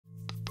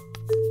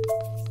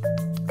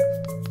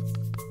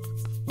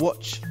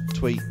Watch,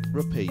 tweet,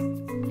 repeat.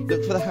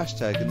 Look for the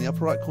hashtag in the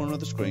upper right corner of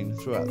the screen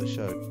throughout the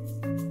show.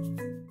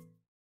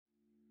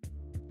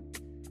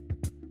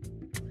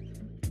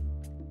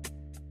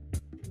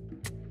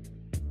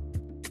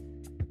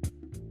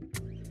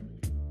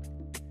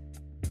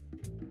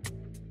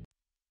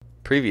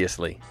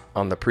 Previously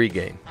on the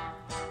pregame.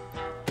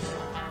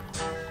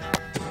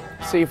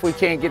 See if we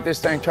can't get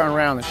this thing turned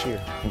around this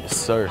year. Yes,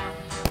 sir.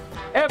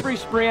 Every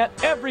sprint,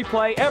 every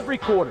play, every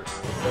quarter.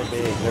 They're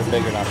big. They're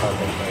bigger than I thought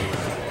they'd be.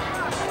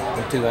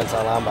 The two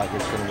inside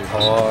linebackers going to be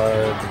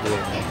hard to do.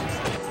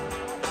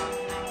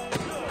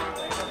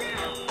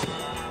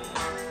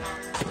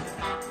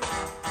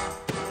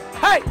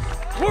 Hey,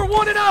 we're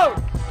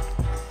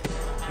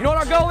 1-0. You know what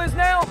our goal is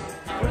now?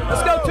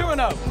 Let's go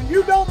 2-0. When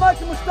you don't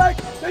make a mistake,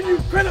 then you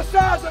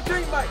criticize a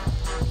teammate.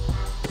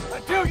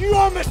 Until you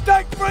are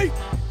mistake-free,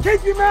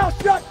 keep your mouth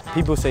shut.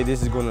 People say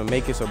this is going to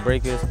make us or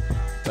break us,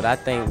 but I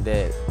think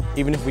that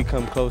even if we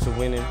come close to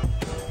winning,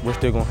 we're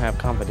still going to have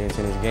confidence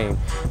in this game,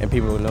 and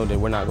people will know that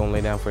we're not going to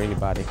lay down for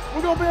anybody.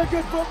 We're going to be a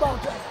good football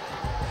team.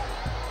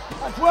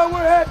 That's where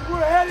we're headed. We're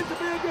headed to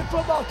be a good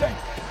football team.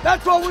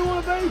 That's what we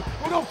want to be.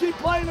 We're going to keep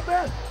playing the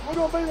best. We're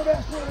going to be the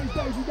best one of these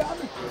days. You got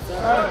me?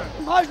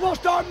 Yes, might as well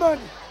start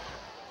Monday.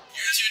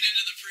 You're tuned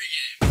into the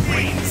pregame.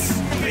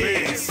 Raiders,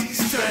 Bears,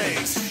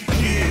 Stains,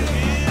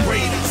 yeah.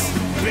 Raiders,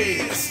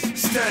 Bears,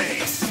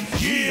 Stains,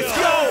 yeah. Let's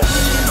go!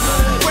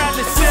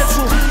 Bradley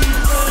Central,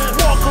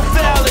 Walker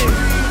Valley,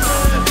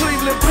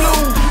 Cleveland Blue.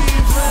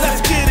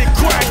 Let's get it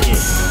cracking.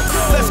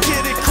 Let's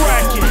get it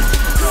cracking.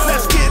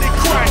 Let's get it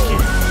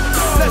cracking.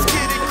 Let's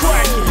get it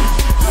cracking.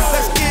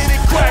 Let's get it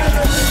cracking.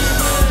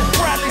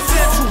 Bradley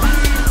Central,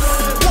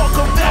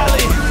 Walker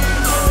Valley,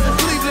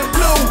 Cleveland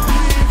Blue.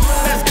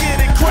 Let's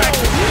get it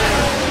cracking.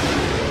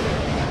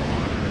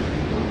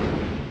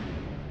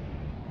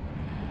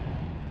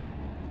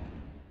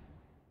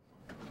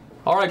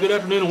 All right, good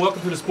afternoon and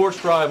welcome to the Sports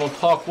Drive on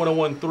Talk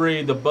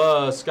 101.3 The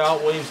Buzz.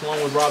 Scott Williams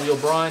along with Robbie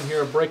O'Brien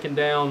here breaking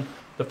down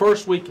the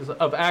first week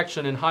of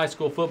action in high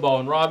school football.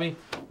 And Robbie,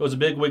 it was a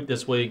big week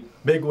this week.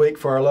 Big week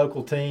for our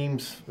local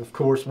teams. Of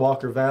course,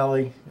 Walker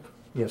Valley,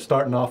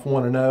 starting off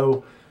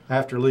 1-0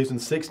 after losing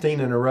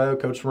 16 in a row.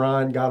 Coach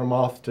Ryan got them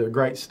off to a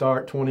great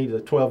start,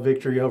 20-12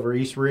 victory over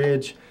East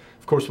Ridge.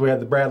 Of course, we had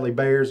the Bradley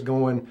Bears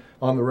going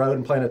on the road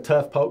and playing a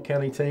tough Polk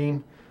County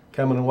team,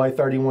 coming away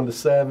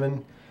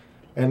 31-7.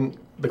 And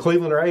the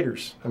Cleveland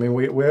Raiders, I mean,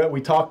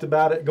 we talked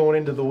about it going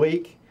into the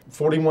week.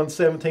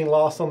 41-17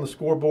 loss on the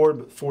scoreboard,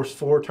 but forced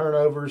 4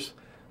 turnovers.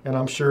 And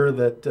I'm sure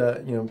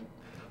that,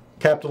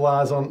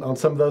 capitalize on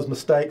some of those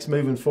mistakes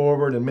moving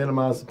forward and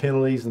minimize the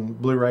penalties, and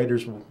Blue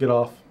Raiders will get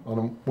off on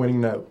a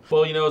winning note.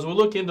 Well, as we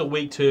look into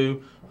week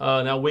 2,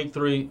 now week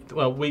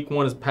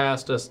 1 has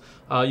passed us.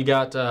 You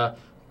got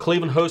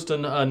Cleveland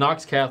hosting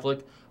Knoxville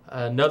Catholic.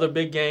 Another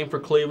big game for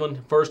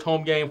Cleveland. First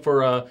home game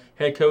for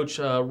head coach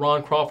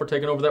Ron Crawford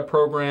taking over that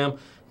program,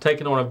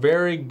 taking on a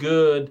very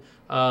good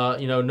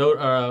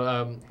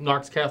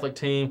Knox Catholic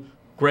team.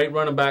 Great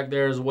running back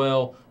there as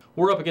well.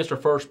 We're up against our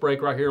first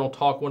break right here on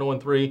Talk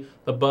 101.3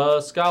 The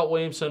Buzz. Scott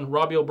Williamson,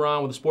 Robbie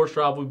O'Brien with the Sports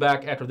Drive. We'll be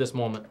back after this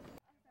moment.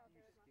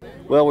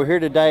 Well, we're here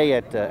today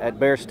at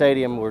Bear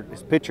Stadium.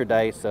 It's Pitcher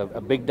Day. It's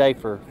a big day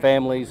for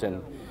families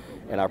and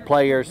our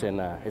players, and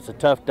it's a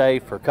tough day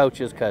for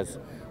coaches because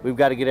we've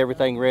got to get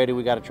everything ready.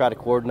 We've got to try to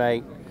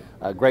coordinate.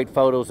 Great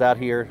photos out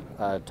here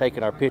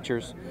taking our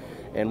pictures.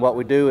 And what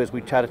we do is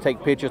we try to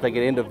take pictures. They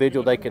get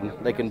individual. They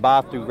can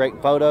buy through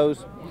great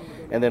photos.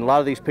 And then a lot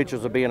of these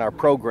pictures will be in our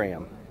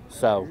program.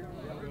 So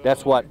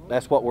that's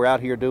what we're out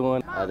here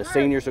doing. The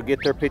seniors will get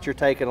their picture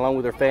taken along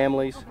with their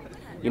families.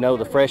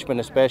 The freshmen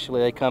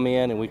especially, they come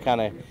in and we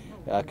kind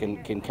of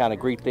can kind of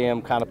greet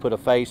them, kind of put a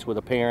face with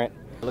a parent.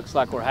 It looks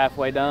like we're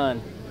halfway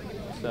done.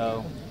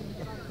 So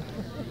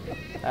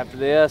after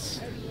this,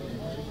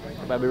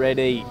 everybody be ready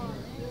to eat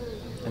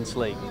and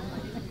sleep.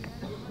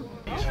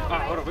 All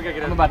right, hold on, we gotta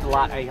get I'm about to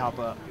light A-hop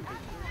up.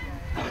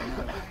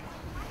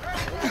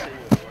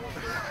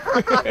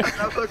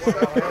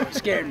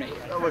 Scared me.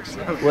 Well,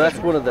 that's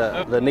one of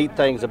the neat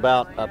things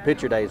about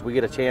Pitcher Days. We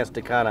get a chance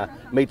to kind of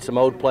meet some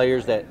old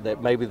players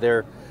that maybe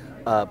their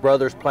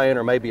brothers playing,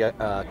 or maybe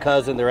a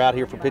cousin. They're out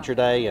here for Pitcher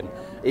Day, and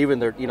even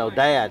their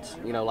dads.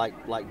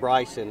 Like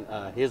Bryce and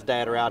his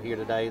dad are out here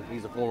today.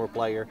 He's a former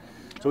player,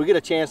 so we get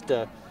a chance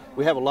to.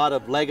 We have a lot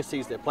of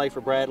legacies that play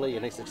for Bradley,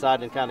 and it's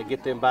exciting to kind of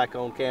get them back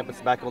on campus,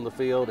 back on the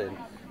field, and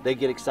they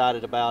get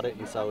excited about it.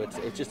 And so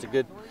it's just a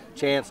good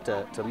chance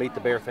to meet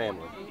the Bear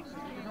family.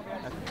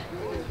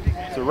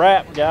 It's a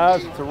wrap,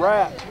 guys. It's a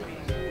wrap.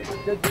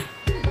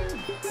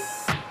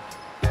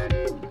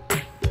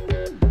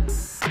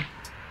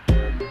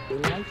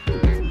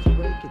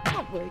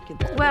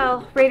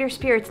 Well, Raider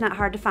spirit's not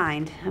hard to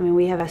find. I mean,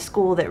 we have a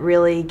school that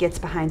really gets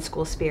behind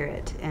school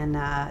spirit, and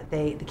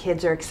the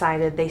kids are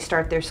excited. They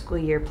start their school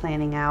year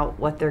planning out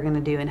what they're going to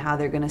do and how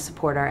they're going to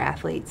support our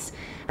athletes.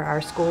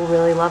 Our school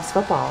really loves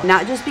football,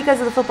 not just because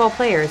of the football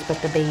players,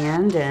 but the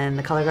band and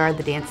the color guard,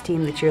 the dance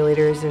team, the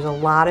cheerleaders. There's a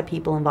lot of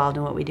people involved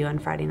in what we do on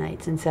Friday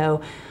nights, and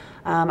so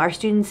Our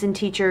students and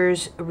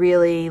teachers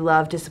really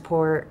love to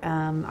support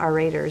our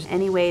Raiders.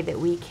 Any way that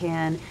we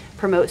can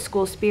promote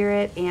school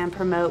spirit and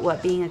promote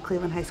what being a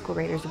Cleveland High School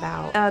Raider is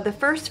about. The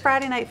first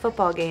Friday night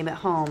football game at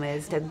home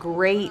is a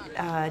great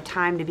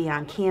time to be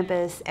on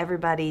campus.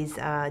 Everybody's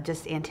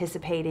just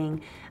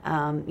anticipating,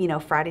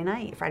 Friday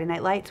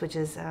night lights, which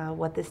is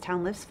what this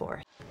town lives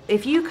for.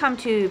 If you come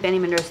to Benny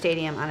Monroe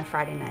Stadium on a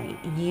Friday night,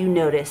 you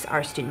notice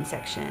our student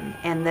section,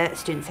 and that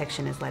student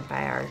section is led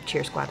by our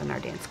cheer squad and our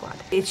dance squad.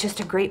 It's just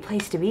a great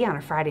place to be on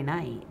a Friday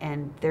night,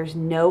 and there's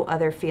no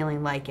other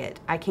feeling like it.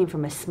 I came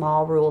from a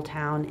small rural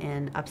town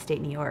in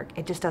upstate New York.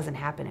 It just doesn't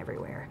happen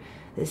everywhere.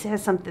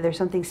 There's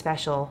something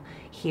special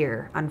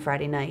here on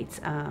Friday nights,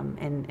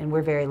 and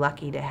we're very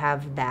lucky to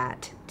have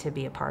that to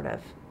be a part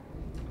of.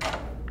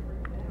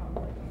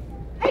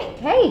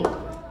 Hey!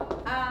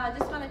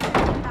 Just want to check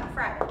in about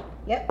Friday.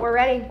 Yep, we're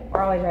ready.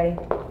 We're always ready.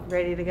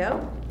 Ready to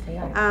go? We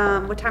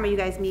are. What time are you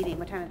guys meeting?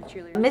 What time are the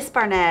cheerleaders? Miss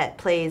Barnett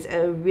plays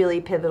a really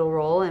pivotal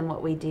role in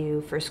what we do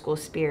for school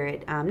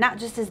spirit, not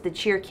just as the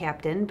cheer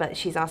captain, but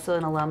she's also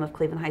an alum of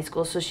Cleveland High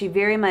School, so she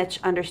very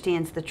much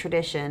understands the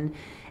tradition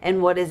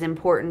and what is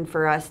important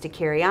for us to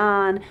carry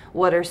on,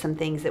 what are some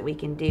things that we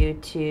can do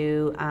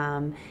to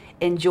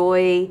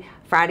enjoy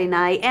Friday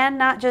night, and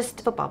not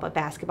just football, but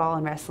basketball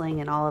and wrestling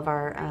and all of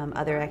our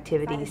other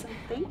activities.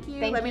 Thank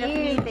you. Let me know if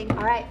you need anything.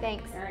 All right,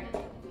 thanks. All right.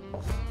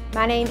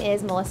 My name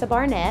is Melissa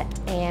Barnett,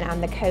 and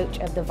I'm the coach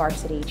of the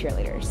varsity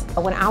cheerleaders.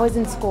 When I was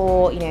in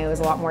school, it was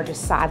a lot more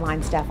just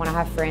sideline stuff. When I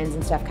have friends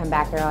and stuff come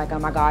back, they're like, oh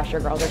my gosh,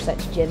 your girls are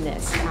such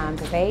gymnasts,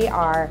 because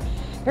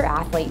they're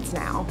athletes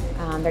now.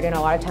 They're doing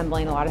a lot of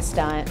tumbling, a lot of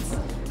stunts.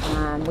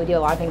 We do a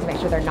lot of things to make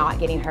sure they're not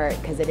getting hurt,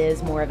 because it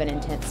is more of an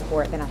intense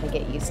sport than I think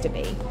it used to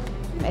be.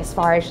 As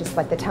far as just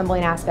like the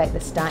tumbling aspect, the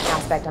stunt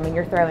aspect,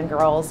 you're throwing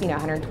girls,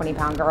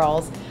 120-pound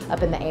girls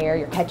up in the air,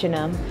 you're catching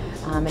them,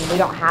 and we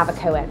don't have a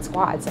co-ed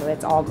squad, so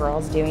it's all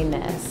girls doing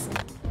this.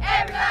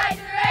 Everybody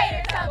to the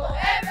Raiders tumble!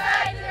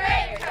 Everybody to the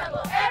Raiders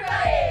tumble!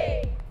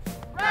 Everybody!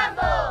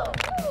 Rumble!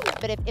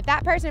 But if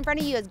that person in front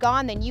of you is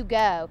gone, then you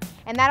go,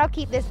 and that'll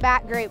keep this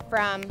back group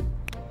from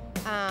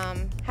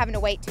having to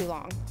wait too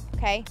long,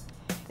 okay?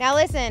 Now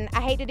listen, I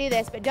hate to do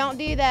this, but don't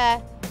do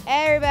the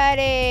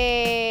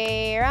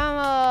everybody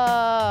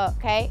rumble,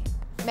 okay?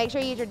 Make sure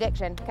you use your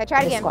diction. Okay,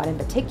 try it again. The squad in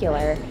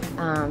particular,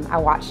 I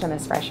watched them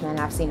as freshmen,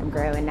 I've seen them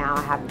grow, and now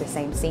I have the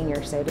same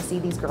seniors. So to see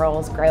these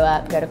girls grow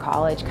up, go to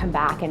college, come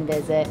back and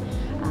visit,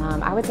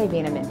 I would say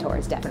being a mentor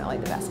is definitely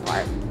the best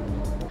part.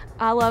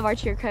 I love our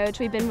cheer coach.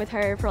 We've been with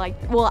her for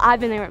I've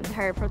been there with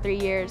her for 3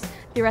 years.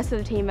 The rest of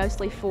the team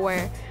mostly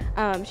 4.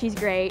 She's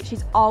great.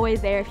 She's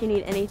always there if you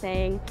need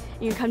anything.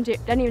 You can come to,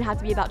 doesn't even have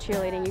to be about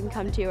cheerleading. You can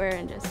come to her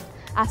and just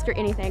ask her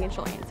anything and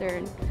she'll answer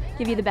and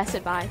give you the best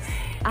advice.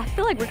 I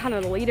feel like we're kind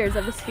of the leaders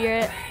of the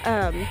spirit.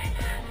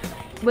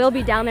 We'll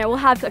be down there. We'll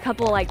have a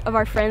couple of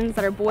our friends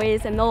that are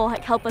boys, and they'll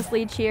help us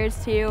lead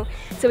cheers too,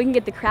 so we can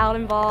get the crowd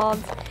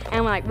involved.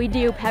 And we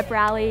do pep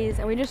rallies,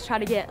 and we just try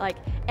to get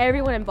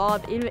everyone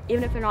involved, even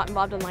if they're not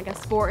involved in a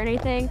sport or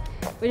anything.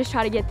 We just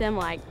try to get them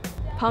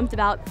pumped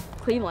about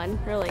Cleveland,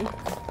 really.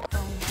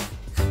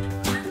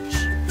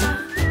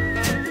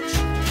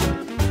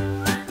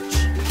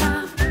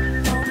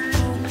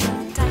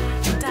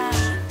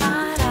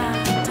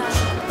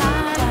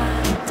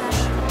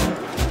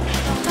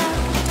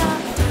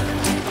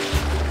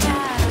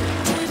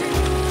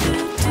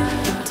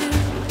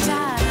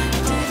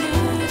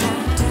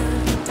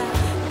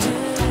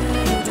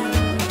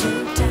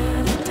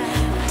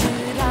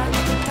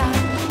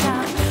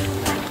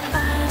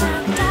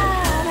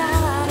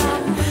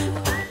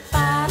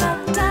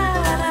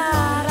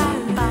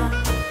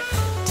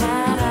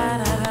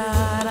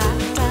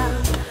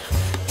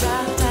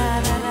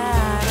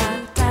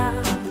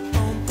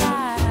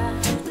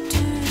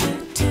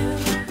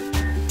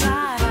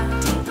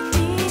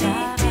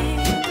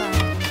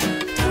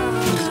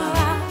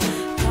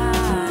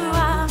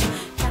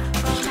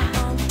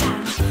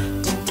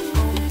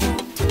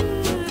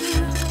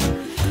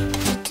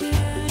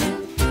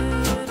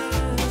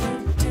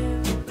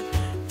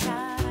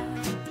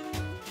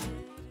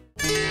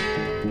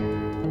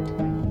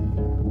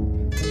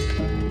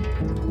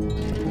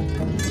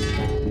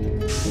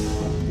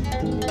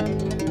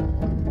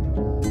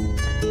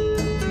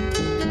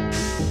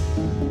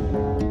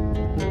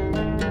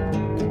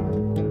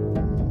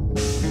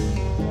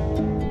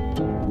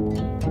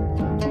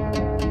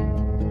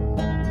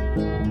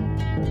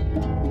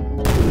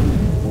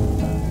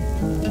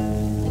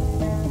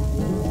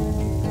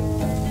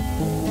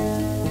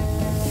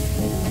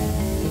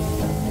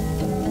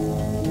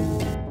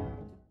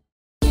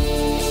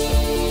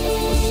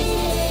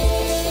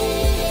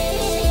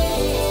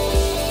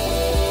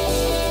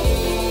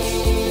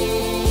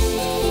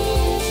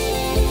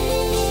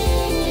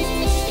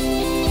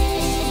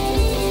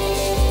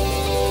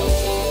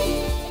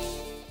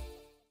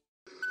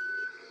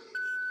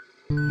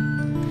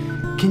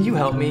 Can you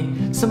help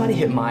me? Somebody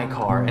hit my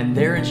car and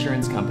their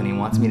insurance company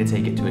wants me to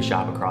take it to a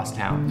shop across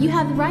town. You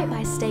have the right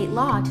by state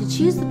law to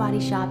choose the body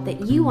shop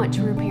that you want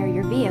to repair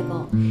your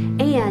vehicle.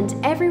 And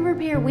every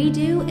repair we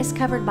do is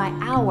covered by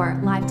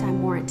our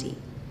lifetime warranty.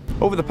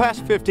 Over the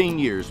past 15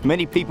 years,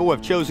 many people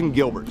have chosen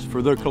Gilbert's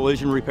for their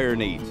collision repair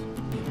needs.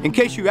 In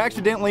case you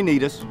accidentally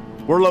need us,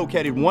 we're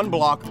located 1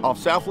 block off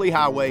South Lee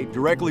Highway,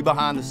 directly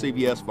behind the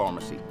CVS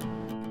pharmacy.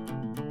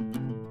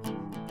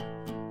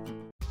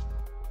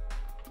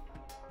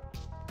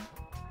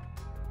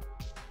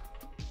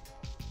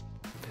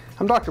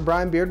 I'm Dr.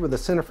 Brian Beard with the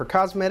Center for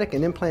Cosmetic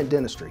and Implant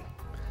Dentistry.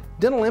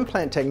 Dental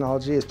implant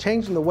technology is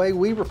changing the way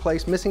we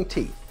replace missing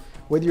teeth.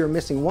 Whether you're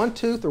missing one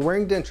tooth or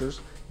wearing dentures,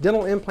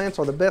 dental implants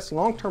are the best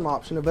long-term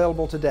option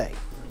available today.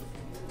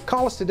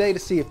 Call us today to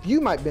see if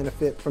you might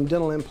benefit from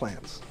dental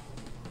implants.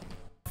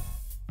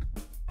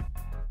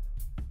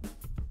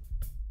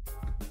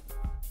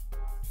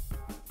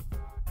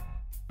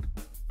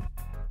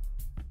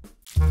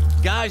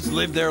 Guys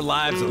live their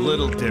lives a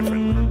little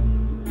differently,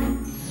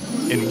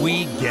 and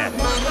we get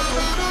it.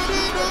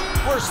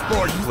 We're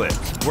Sport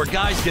Clips, where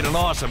guys get an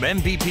awesome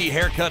MVP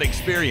haircut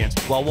experience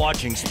while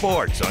watching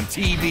sports on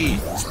TV.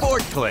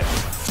 Sport Clips.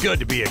 It's good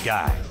to be a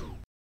guy.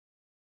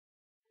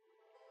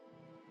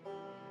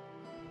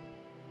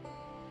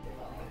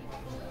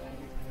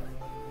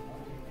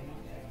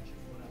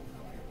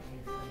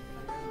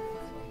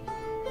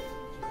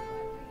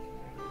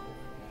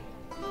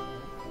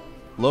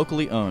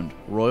 Locally owned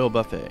Royal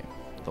Buffet,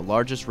 the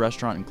largest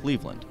restaurant in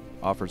Cleveland,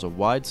 offers a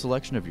wide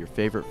selection of your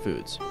favorite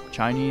foods,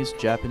 Chinese,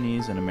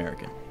 Japanese, and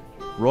American.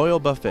 Royal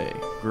Buffet,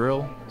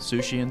 grill,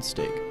 sushi, and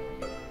steak.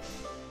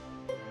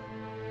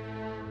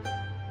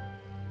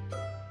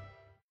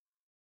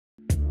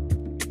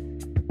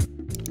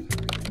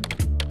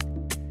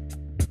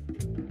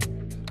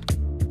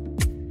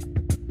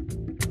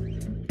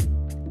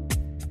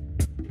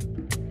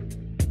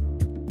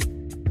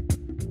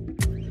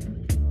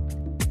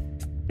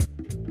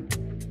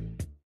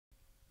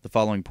 The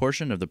following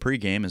portion of the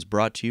pregame is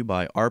brought to you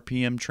by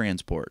RPM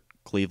Transport,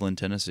 Cleveland,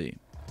 Tennessee.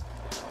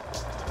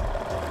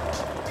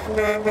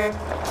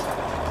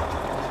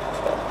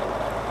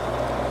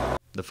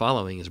 The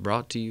following is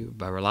brought to you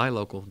by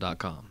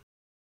RelyLocal.com.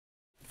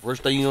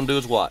 First thing you're going to do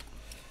is what?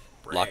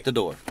 Lock the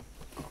door.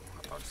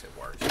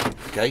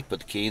 Okay, put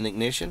the key in the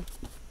ignition.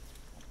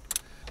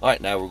 All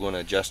right, now we're going to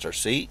adjust our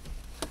seat.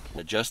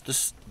 Adjust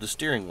the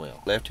steering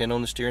wheel. Left hand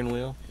on the steering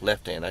wheel,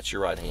 left hand, that's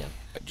your right hand.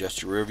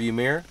 Adjust your rear view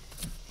mirror.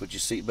 Put your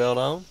seatbelt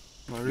on.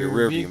 Your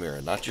rear view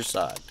mirror, not your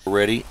side.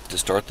 Ready to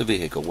start the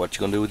vehicle. What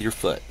you going to do with your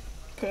foot?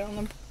 Put it on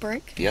the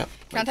brake? Yep.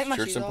 Can I take my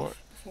shoes off?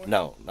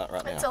 No, not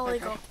right now. It's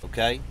illegal.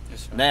 Okay?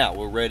 Now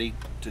we're ready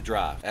to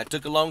drive. That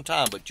took a long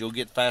time, but you'll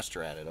get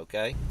faster at it,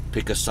 okay?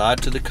 Pick a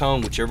side to the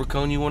cone, whichever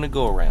cone you want to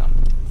go around.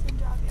 It's in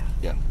drive,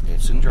 yeah. Yeah,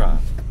 it's in drive.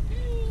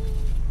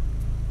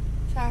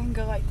 So I can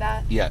go like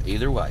that? Yeah,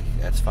 either way,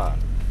 that's fine.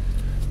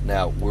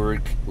 Now we're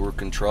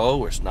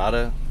control. It's not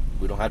a.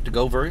 We don't have to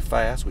go very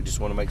fast. We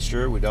just want to make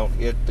sure we don't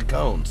hit the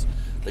cones.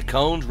 The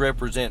cones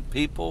represent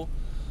people,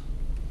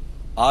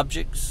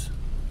 objects,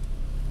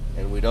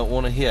 and we don't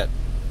want to hit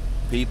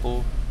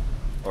people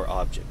or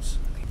objects.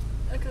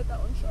 I cut that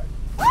one short.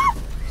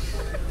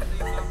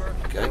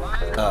 Okay?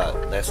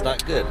 That's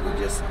not good. We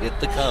just hit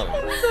the cone.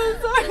 I'm so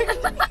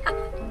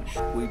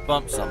sorry. We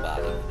bumped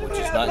somebody, which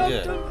is not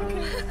good.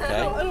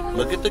 Okay?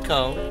 Look at the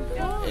cone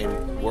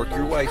and work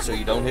your way so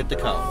you don't hit the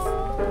cone.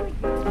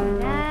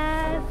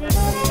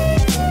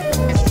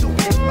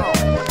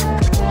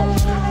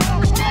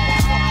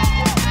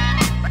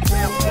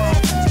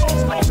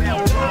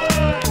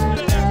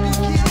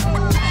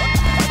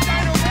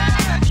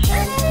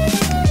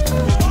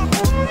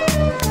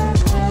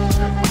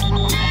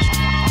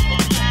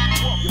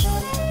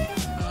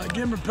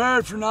 Getting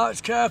prepared for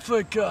Knoxville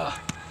Catholic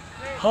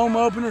home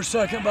opener,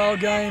 second ball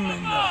game,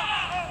 and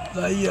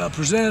they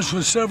present us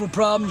with several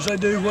problems. They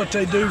do what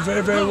they do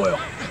very, very well.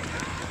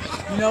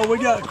 You know, we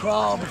got to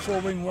crawl before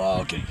we can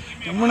walk,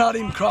 and we're not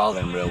even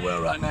crawling real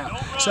well right now.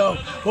 So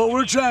what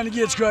we're trying to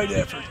get is great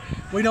effort.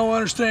 We don't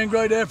understand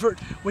great effort.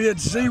 We had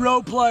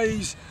 0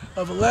 plays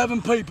of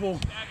 11 people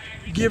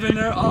giving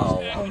their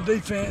all on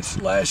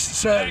defense last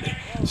Saturday.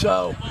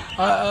 So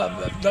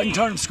they can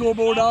turn the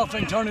scoreboard off, they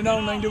can turn it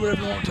on, they can do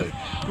whatever they want to.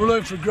 We're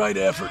looking for great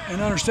effort and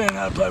understanding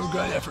how to play with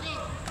great effort.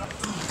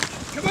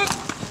 Come on.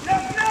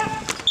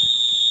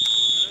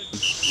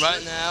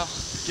 Right now,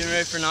 getting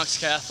ready for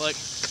Knoxville Catholic.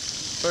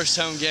 First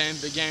home game,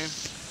 big game.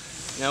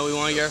 Now we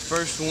want to get our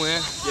first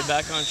win, get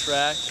back on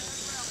track.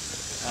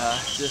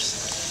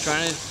 Just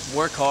trying to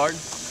work hard,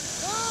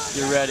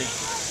 get ready.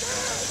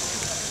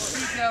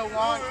 All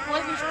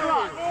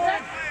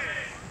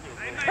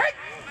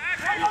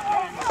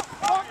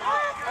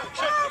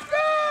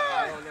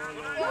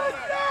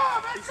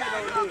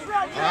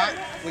right,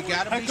 we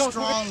got to be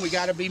strong. We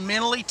got to be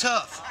mentally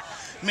tough.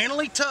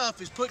 Mentally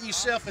tough is putting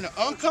yourself in an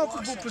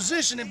uncomfortable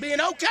position and being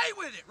okay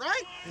with it,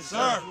 right? Yes,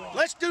 sir.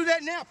 Let's do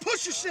that now.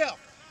 Push yourself.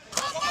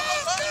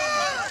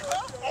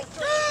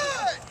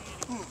 Good.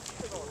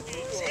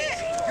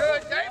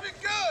 Good, David,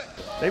 good.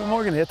 David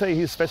Morgan, he'll tell you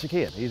he's a special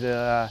kid. He's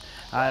I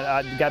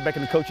got back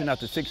into coaching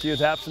after 6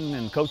 years absent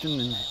and coaching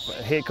and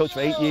head coach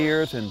for 8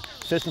 years and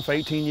assistant for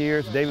 18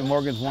 years. David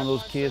Morgan's one of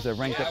those kids that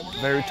ranked up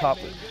very top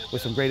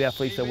with some great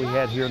athletes that we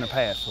had here in the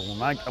past. So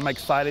I'm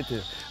excited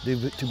to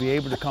be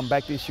able to come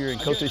back this year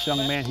and coach this young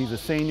man. He's a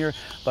senior,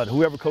 but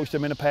whoever coached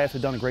him in the past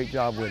has done a great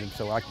job with him,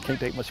 so I can't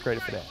take much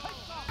credit for that.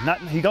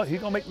 He's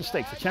gonna make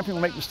mistakes. A champion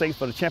will make mistakes,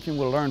 but a champion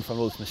will learn from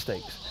those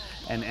mistakes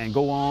and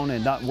go on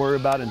and not worry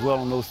about it and dwell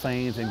on those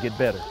things and get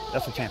better.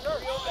 That's a champion.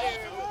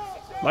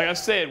 Like I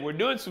said, we're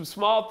doing some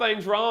small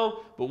things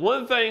wrong, but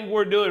one thing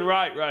we're doing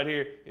right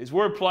here is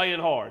we're playing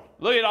hard.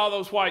 Look at all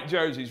those white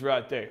jerseys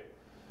right there.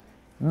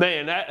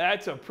 Man,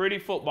 that's a pretty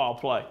football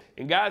play.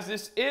 And guys,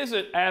 this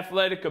isn't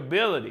athletic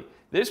ability.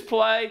 This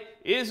play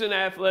isn't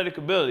athletic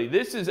ability.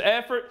 This is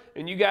effort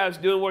and you guys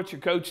doing what you're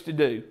coached to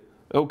do,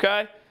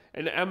 okay?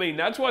 And I mean,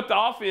 that's what the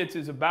offense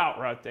is about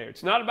right there.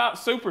 It's not about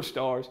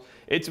superstars.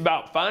 It's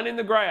about finding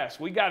the grass.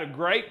 We got a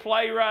great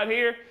play right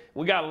here.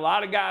 We got a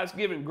lot of guys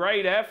giving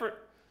great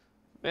effort.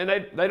 Man,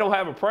 they don't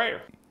have a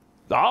prayer.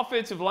 The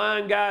offensive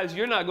line guys,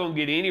 you're not going to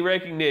get any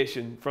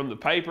recognition from the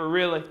paper,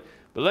 really.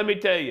 But let me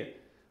tell you,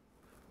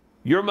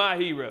 you're my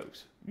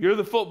heroes. You're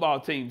the football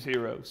team's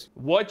heroes.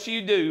 What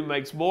you do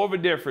makes more of a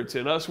difference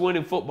in us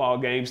winning football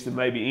games than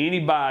maybe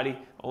anybody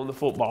on the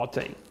football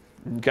team.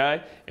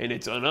 Okay? And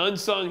it's an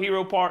unsung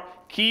hero part.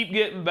 Keep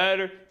getting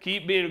better.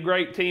 Keep being a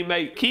great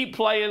teammate. Keep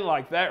playing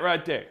like that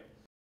right there.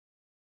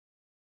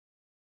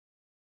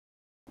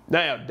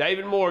 Now,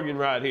 David Morgan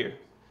right here.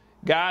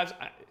 Guys,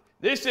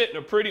 this isn't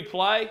a pretty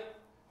play,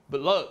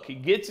 but look, he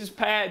gets his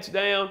pads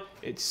down.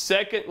 It's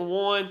 2nd and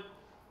 1.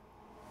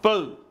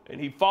 Boom.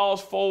 And he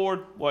falls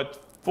forward,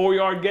 what,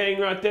 4-yard gain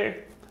right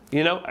there?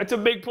 You know, that's a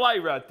big play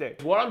right there.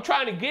 What I'm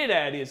trying to get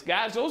at is,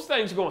 guys, those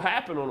things are going to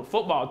happen on a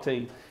football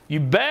team. You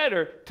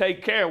better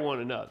take care of one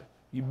another.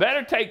 You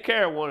better take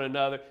care of one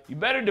another. You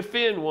better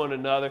defend one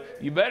another.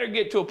 You better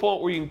get to a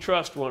point where you can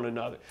trust one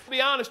another. Be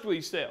honest with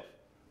yourself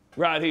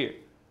right here.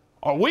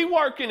 Are we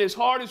working as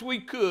hard as we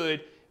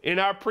could in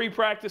our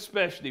pre-practice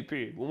specialty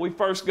period when we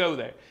first go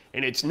there?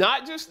 And it's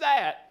not just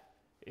that.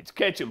 It's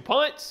catching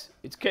punts.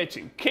 It's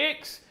catching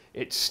kicks.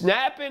 It's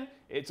snapping.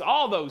 It's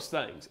all those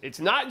things. It's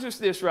not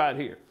just this right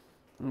here.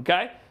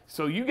 Okay?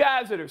 So you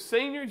guys that are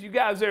seniors, you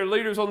guys that are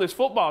leaders on this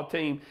football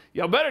team,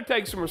 y'all better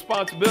take some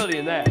responsibility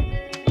in that.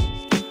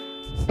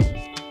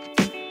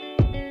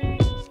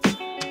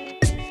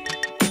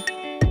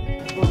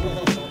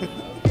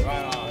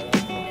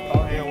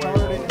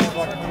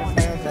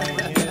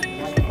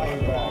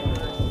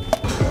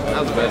 That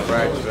was the best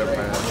practice I've ever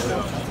had.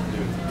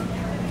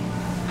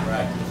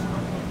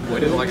 We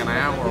did like an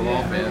hour of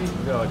offense,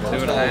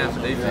 2.5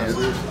 of defense.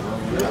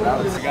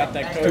 Got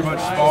that Too much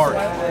spark.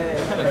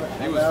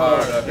 He was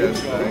fired up. It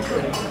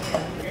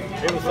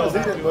was so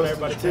happy when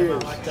everybody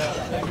tears.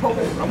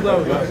 I'm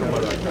glad we got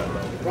somebody like that.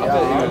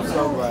 Yeah, I'm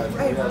so glad.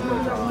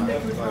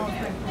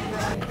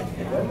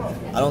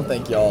 I don't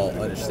think y'all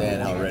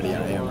understand how ready I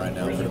am right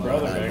now for the ball.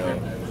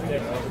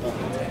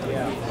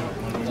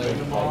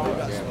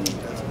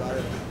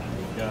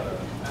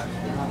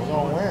 We're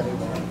gonna win.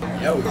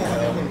 Yeah, we will.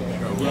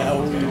 Yeah,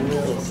 we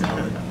will.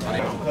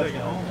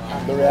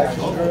 The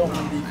reaction drill.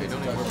 Hey,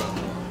 don't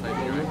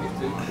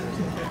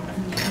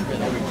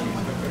even worry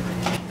about it.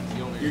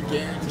 You're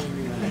guaranteeing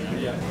me.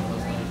 Yeah.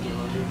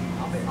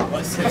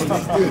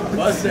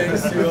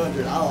 Mustang's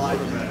 200. I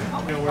like it.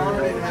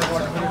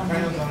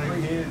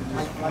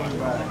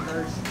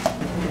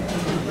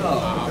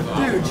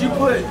 Dude, you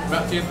put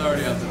about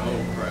 10:30 after the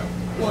whole crap.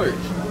 George,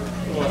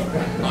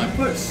 you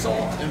put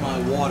salt in my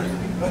water.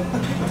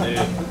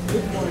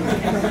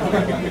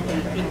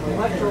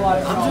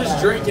 I'm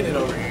just drinking it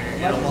over here,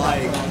 and I'm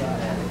like,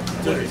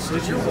 dude,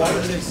 is your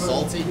water taste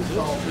salty?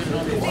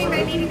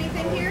 Anybody need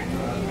anything here?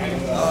 I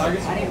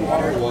guess I need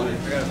water.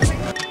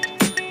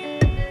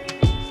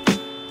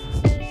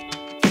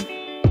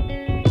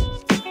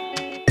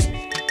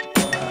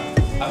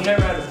 I've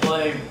never had to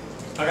play,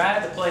 like I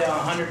had to play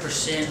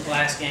 100%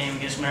 last game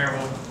against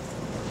Maryville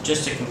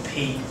just to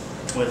compete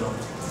with them.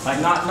 Like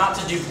not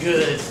to do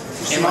good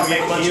and like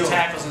make a bunch of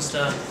tackles and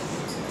stuff,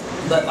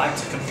 but like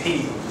to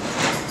compete.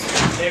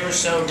 They were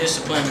so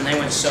disciplined and they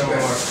went so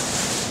hard.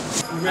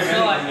 I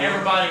feel like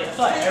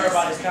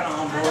everybody's kind of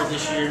on board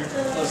this year.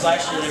 Because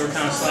last year they were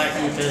kind of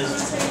slacking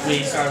because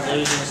we started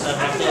losing and stuff.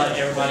 I feel like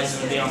everybody's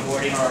going to be on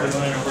board even if we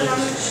win or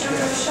lose.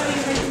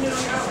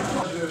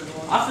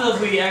 I feel if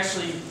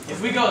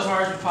we go as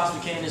hard as we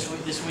possibly can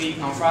this week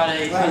on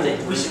Friday, I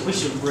think we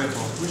should rip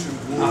them.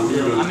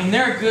 I mean,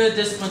 they're a good,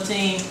 disciplined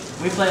team.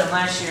 We played them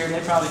last year, and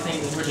they probably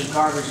think that we're just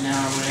garbage now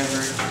or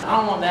whatever. I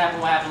don't want to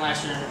happen what happened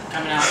last year,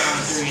 coming out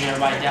on 3 and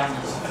everybody doubting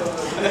us.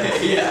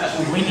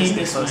 Yeah. We need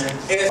this one.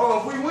 Oh,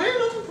 if we win,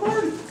 let's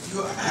party.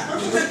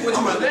 What you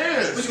gonna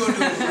dance? What you gonna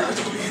do?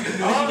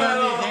 All night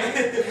long.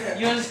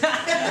 You understand?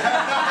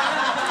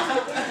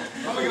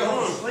 I'm gonna go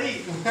home and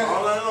sleep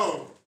all night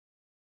long.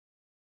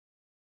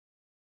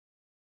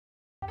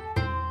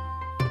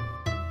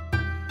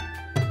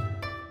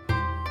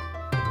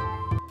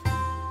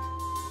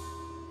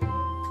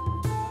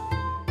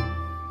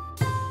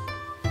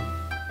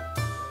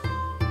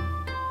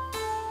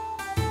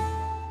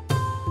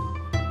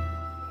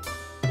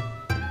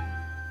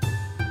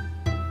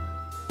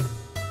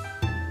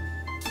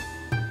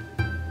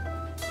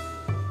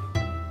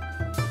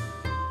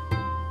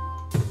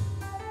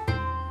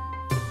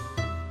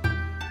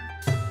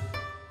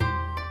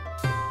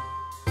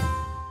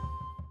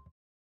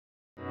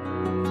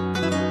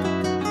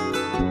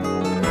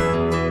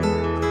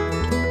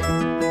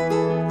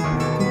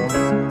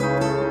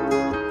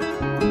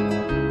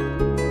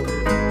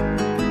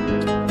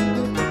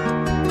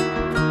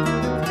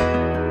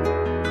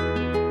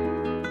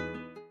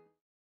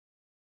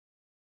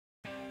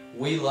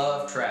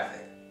 love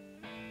traffic.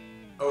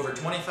 Over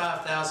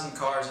 25,000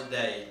 cars a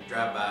day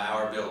drive by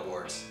our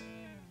billboards.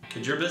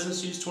 Could your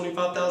business use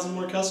 25,000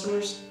 more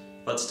customers?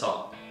 Let's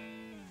talk.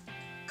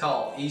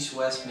 Call East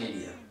West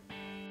Media.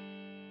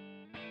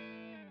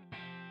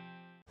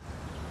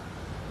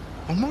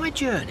 On my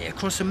journey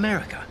across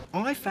America,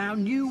 I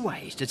found new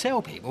ways to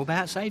tell people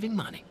about saving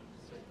money.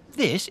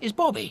 This is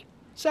Bobby.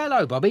 Say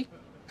hello, Bobby.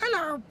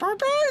 Hello,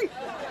 Bobby.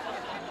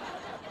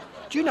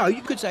 Do you know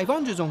you could save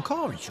hundreds on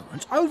car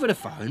insurance over the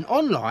phone,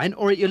 online,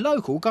 or at your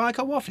local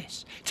Geico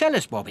office? Tell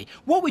us, Bobby,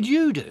 what would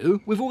you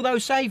do with all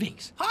those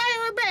savings?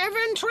 Hire a bit of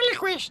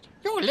ventriloquist.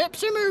 Your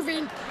lips are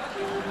moving.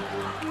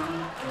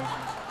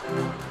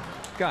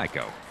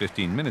 Geico.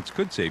 15 minutes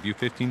could save you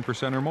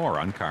 15% or more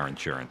on car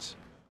insurance.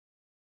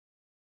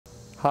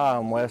 Hi,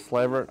 I'm Wes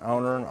Leverett,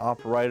 owner and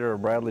operator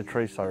of Bradley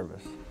Tree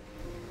Service.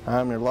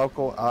 I'm your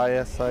local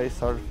ISA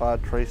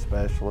certified tree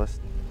specialist,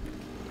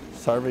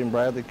 serving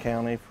Bradley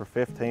County for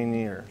 15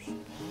 years.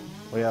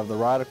 We have the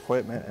right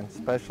equipment and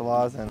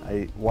specialize in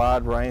a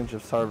wide range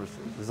of services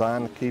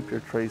designed to keep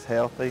your trees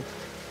healthy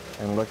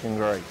and looking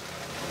great.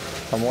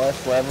 I'm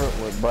Wes Leverett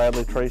with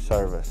Bradley Tree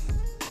Service.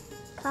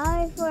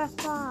 Call for a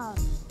call.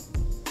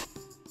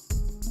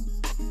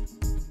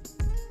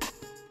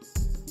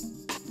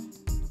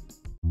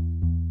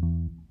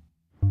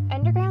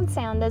 Underground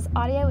Sound does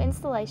audio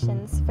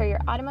installations for your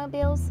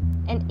automobiles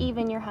and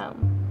even your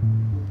home.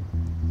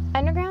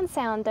 Underground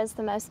Sound does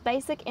the most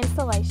basic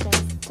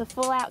installations to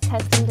full-out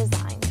custom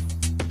designs.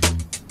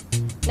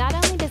 Not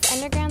only does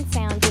Underground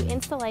Sound do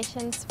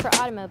installations for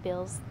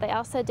automobiles, they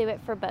also do it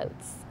for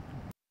boats.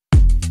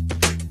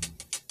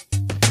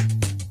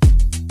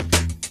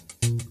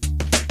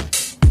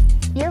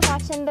 You're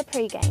watching The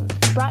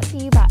Pregame, brought to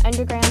you by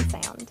Underground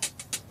Sound.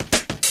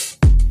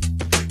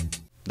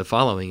 The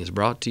following is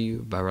brought to you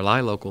by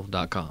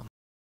RelyLocal.com.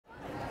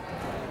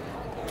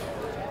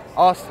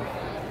 Austin.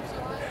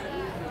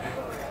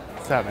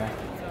 What's up, man?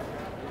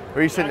 Where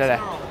are you sitting today?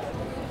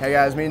 Hey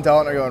guys, me and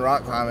Dalton are going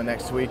rock climbing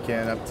next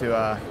weekend up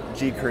to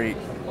G Creek.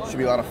 Should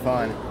be a lot of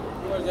fun.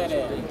 Where's that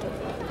at?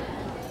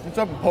 It's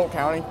up in Polk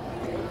County.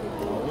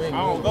 I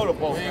don't go to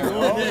Polk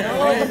County.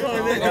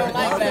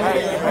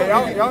 Hey,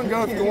 y'all can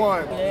go if you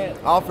want.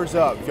 Offers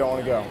up if y'all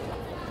want to go.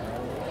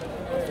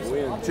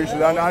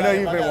 Seriously, I know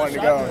you've been wanting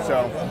to go,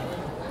 so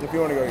if you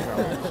want to go, you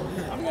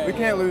can. We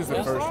can't lose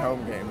the first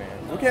home game,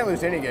 man. We can't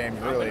lose any games,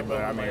 really,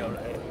 but I mean,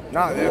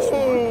 not this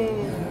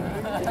one.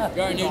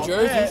 Got new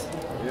jerseys?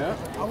 Yeah.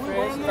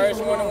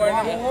 First one to wear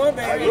number 1,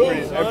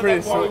 baby. They're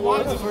pretty sweet.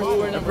 Was the first to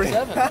wear number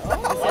 7. He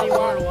said he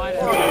wanted a white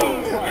out.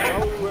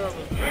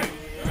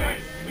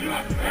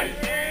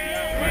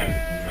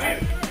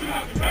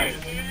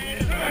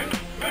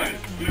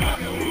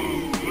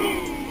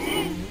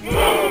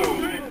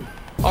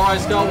 All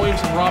right, Scott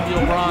Williams and Robbie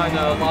O'Brien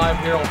live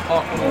here on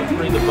Talk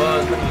 103 The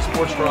Buzz, the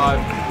Sports Drive.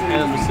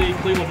 And as we see,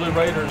 Cleveland Blue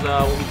Raiders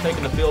will be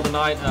taking the field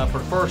tonight for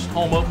the first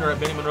home opener at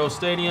Benny Monroe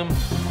Stadium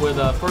with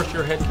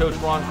first-year head coach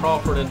Ron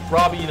Crawford. And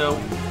Robbie, you know,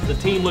 the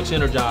team looks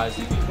energized.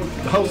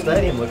 The whole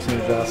stadium looks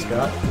energized,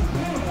 Scott.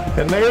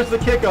 And there's the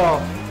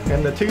kickoff,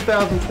 and the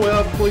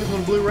 2012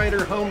 Cleveland Blue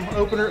Raider home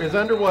opener is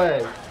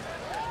underway.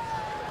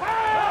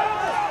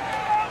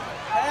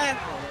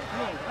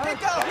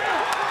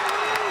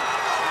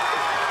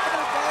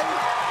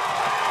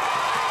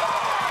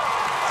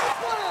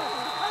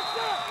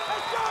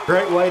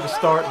 Great way to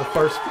start the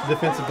first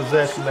defensive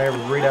possession there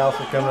with Reed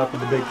Allison coming up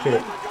with the big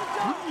pick.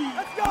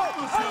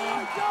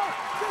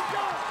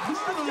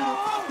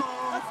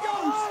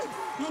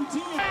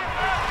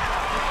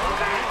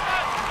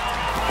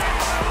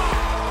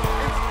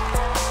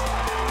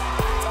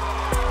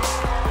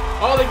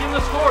 Oh, they give them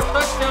the score.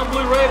 Touchdown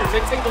Blue Raiders.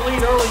 They take the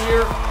lead early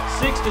here,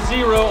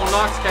 6-0 on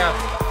Knox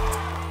Catholic.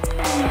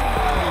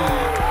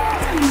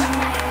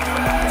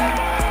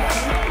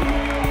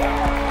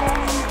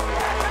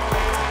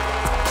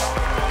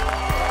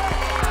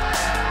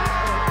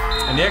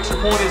 And the extra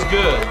point is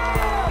good.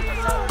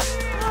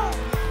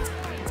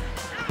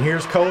 And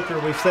here's Coulter.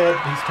 We said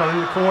he's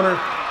turning the corner.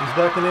 He's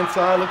ducking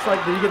inside. Looks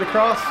like, did he get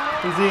across?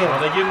 He's in. Well,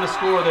 they give him the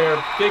score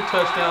there. Big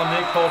touchdown,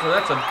 Nick Coulter.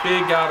 That's a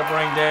big guy to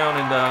bring down,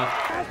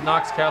 and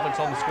Knox Catholic's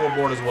on the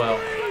scoreboard as well.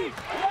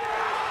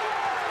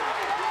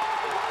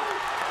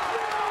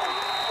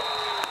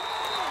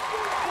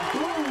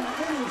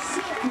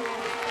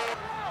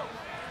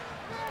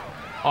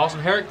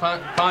 Austin Herrick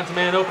finds a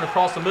man open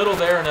across the middle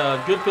there, and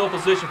a good field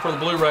position for the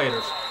Blue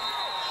Raiders.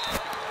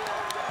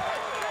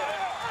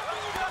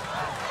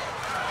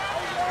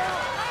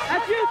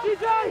 That's you,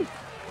 TJ!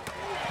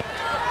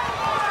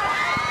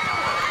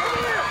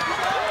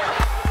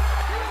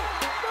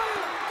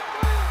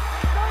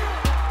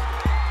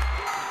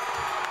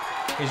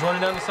 He's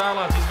running down the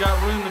sidelines. He's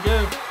got room to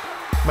go.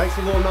 Makes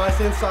a little nice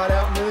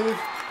inside-out move.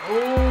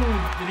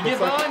 Oh, did he get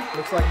mine?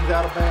 Looks like he's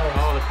out of bounds.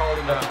 Oh, they called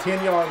him out. At the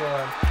 10-yard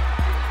line.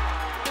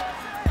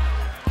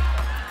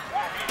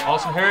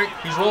 Austin Herrick,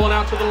 he's rolling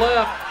out to the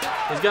left.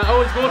 He's going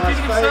to kick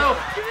it himself.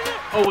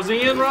 Oh, was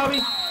he in,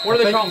 Robbie? What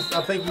are they calling?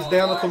 I think he's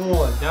down at the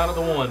 1. Down at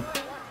the 1.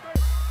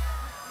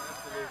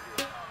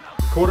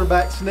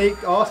 Quarterback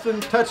sneak, Austin,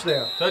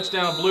 touchdown.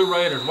 Touchdown, Blue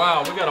Raiders.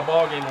 Wow, we got a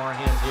ball game on our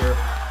hands here.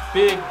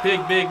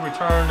 Big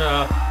return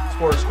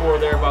for a score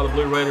there by the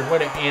Blue Raiders. Way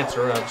to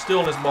answer up.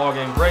 Still in this ball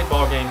game. Great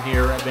ball game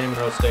here at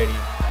Maryville Stadium.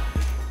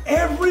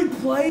 Every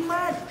play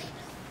matters.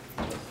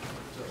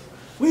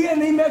 We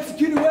hadn't even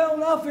executed well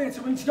on offense.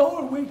 If we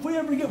score, if we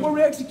ever get where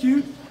we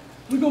execute,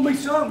 we're going to be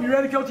something. You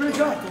ready, Coach Rich?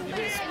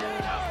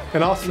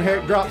 And Austin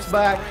Herrick drops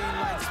back.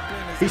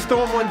 He's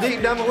throwing one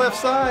deep down the left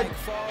side.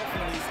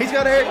 He's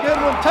got Eric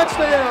Goodwin.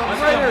 Touchdown,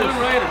 Raiders.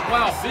 Blue Raiders.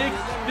 Wow,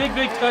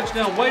 big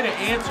touchdown. Way to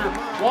answer.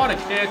 What a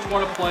catch,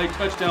 what a play.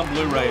 Touchdown,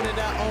 Blue Raiders.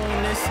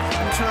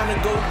 I'm trying to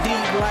go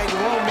deep like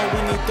Roma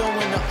when you're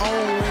throwing the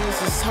own wings.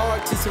 It's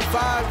hard to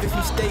survive if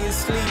you stay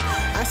asleep.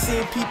 I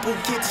seen people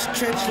get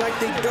stretched like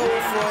they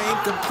dove for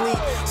incomplete.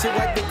 So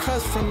wipe the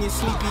crust from your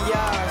sleepy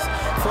eyes.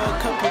 For a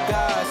couple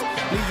guys,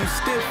 leave you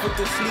stiff with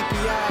the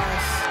sleepy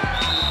eyes.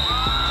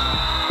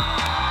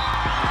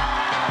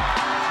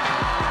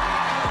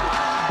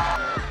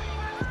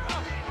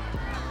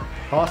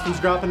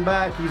 Austin's dropping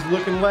back. He's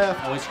looking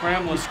left. Oh, he's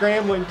scrambling. He's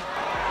scrambling.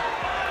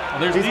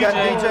 Oh, there's He's DJ. got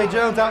DJ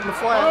Jones out in the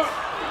flats.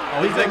 Oh,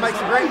 DJ makes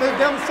a great move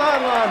down the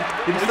sideline.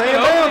 He just stay in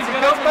bounds. He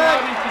comes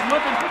back. He's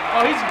looking.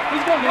 Oh,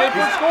 he's going to head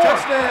for a score.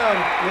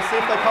 Touchdown. Let's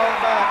see if they call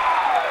it back.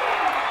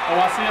 Oh,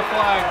 I see a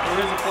flag.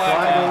 There is a flag.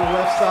 Flag on the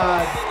left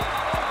side.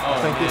 Oh,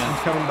 I think this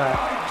one's coming back.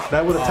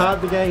 That would have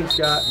tied the game,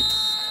 Scott.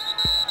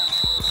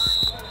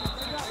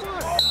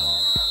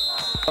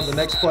 The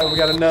next play, we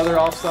got another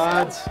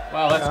offsides.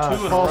 Wow, that's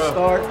 2 in a false row.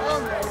 Start.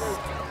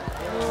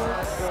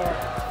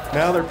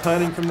 Now they're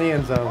punting from the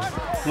end zone.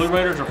 Blue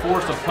Raiders are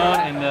forced to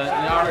punt, and the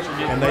Irish are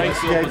getting great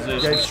field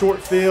position. Gave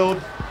short field,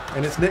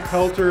 and it's Nick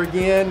Coulter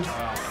again.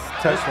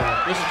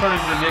 Touchdown. This is turning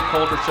into the Nick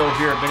Coulter show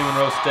here at Benny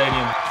Monroe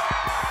Stadium.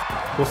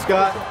 Well,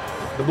 Scott,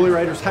 the Blue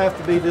Raiders have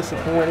to be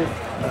disappointed.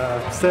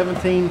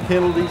 17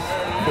 penalties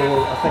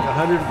for, I think,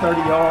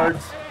 130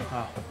 yards.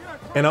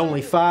 And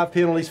only 5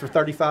 penalties for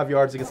 35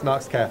 yards against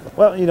Knoxville Catholic.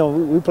 Well, you know,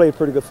 we played a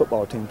pretty good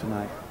football team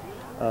tonight.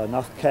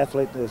 Knoxville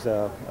Catholic is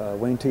a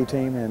Wing T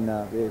team, and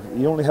if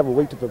you only have a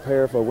week to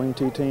prepare for a Wing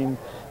T team,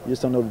 you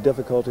just don't know the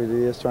difficulty it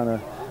is trying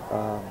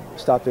to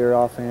stop their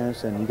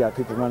offense, and you got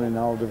people running in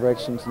all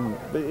directions, and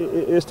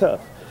it's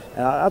tough.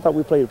 And I thought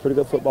we played a pretty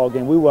good football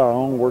game. We were our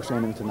own worst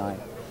enemy tonight.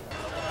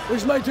 We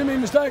just make too many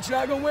mistakes. You're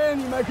not going to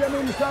win. You make that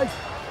many mistakes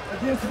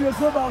against a good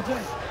football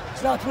team.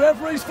 It's not the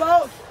referee's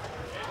fault.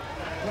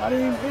 Not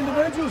any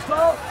individual's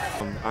fault.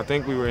 I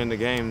think we were in the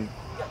game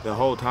the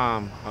whole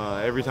time.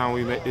 Every time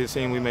it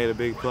seemed we made a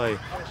big play,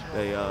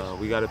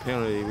 we got a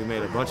penalty. We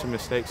made a bunch of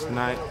mistakes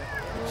tonight.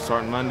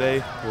 Starting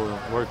Monday, we'll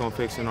work on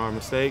fixing our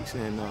mistakes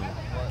and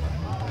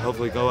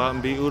hopefully go out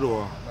and beat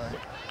Ottawa.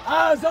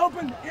 Eyes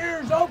open,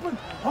 ears open,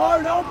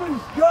 heart open,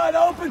 gut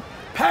open,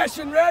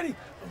 passion ready,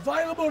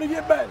 available to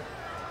get better.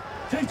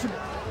 Teachable.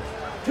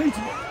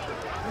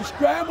 We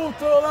scrambled,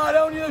 throw a lot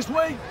on you this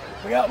week.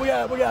 We won't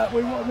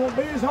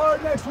be as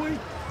hard next week.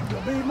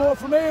 We'll be more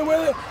familiar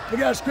with it. We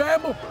got to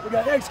scramble. We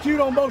got to execute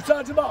on both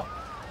sides of the ball.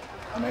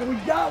 I mean, we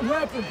got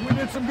weapons. We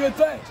did some good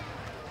things.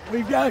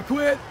 We've got to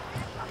quit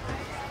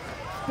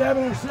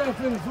stabbing ourselves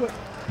in the foot.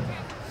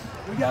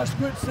 We got to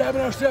quit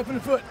stabbing ourselves in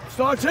the foot.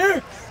 Starts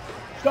here.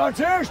 Starts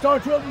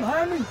right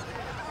behind me.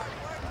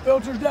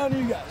 Filters down to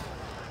you guys.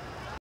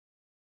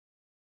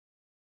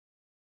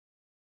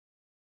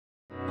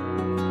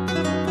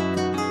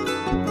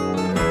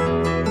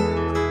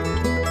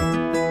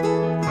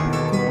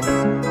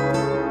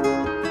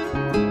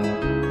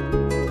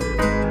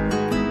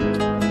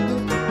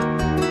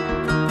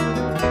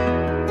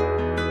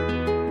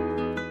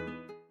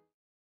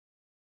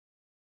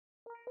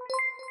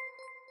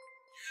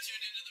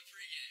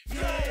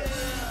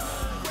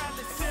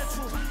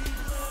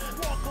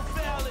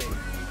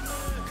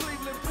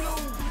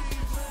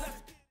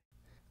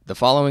 The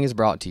following is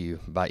brought to you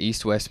by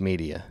East West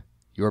Media,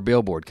 your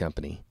billboard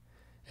company,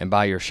 and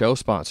by your show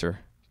sponsor,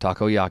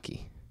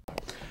 Takoyaki.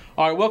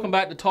 All right, welcome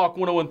back to Talk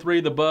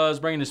 101.3 The Buzz,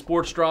 bringing the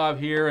Sports Drive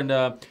here, and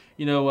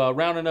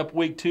rounding up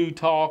Week 2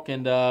 talk,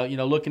 and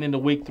looking into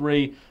Week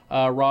 3.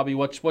 Robbie,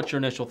 what's your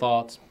initial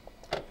thoughts?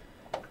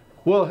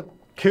 Well,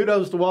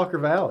 kudos to Walker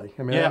Valley.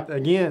 I mean,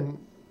 again,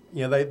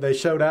 they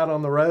showed out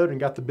on the road and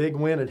got the big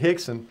win at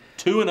Hickson.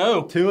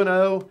 2-0.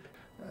 2-0.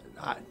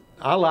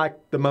 I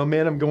like the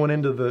momentum going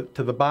into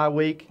the bye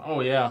week.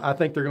 Oh, yeah. I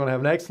think they're going to have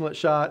an excellent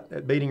shot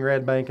at beating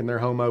Red Bank in their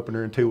home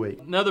opener in 2 weeks.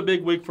 Another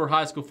big week for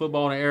high school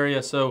football in the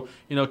area. So,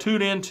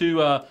 tune in to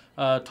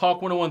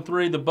Talk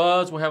 101.3 The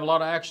Buzz. We'll have a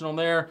lot of action on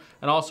there.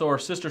 And also our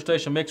sister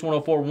station, Mix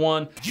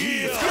 104.1.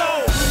 Yeah!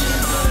 Go!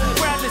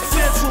 Bradley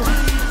Central,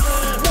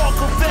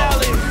 Walker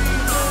Valley,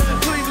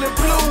 Cleveland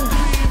Blue.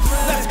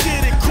 Let's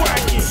get it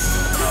cracking.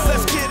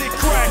 Let's get it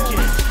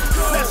cracking.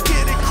 Let's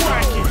get it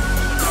cracking.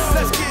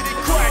 Let's get it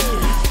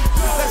cracking.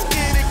 Let's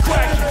get it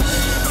cracking.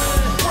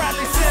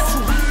 Bradley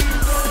Central,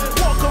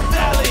 Walker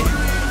Valley,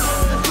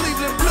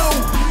 Cleveland Blue.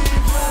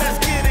 Let's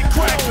get it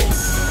cracking.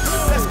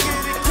 Let's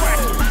get it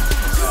cracking.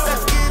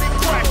 Let's get it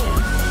cracking.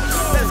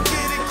 Let's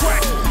get it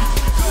cracking.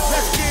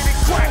 Let's get it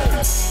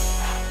cracking.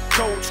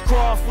 Coach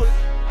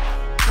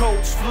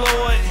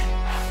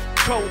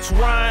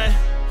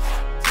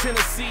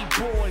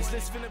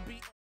this finna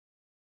be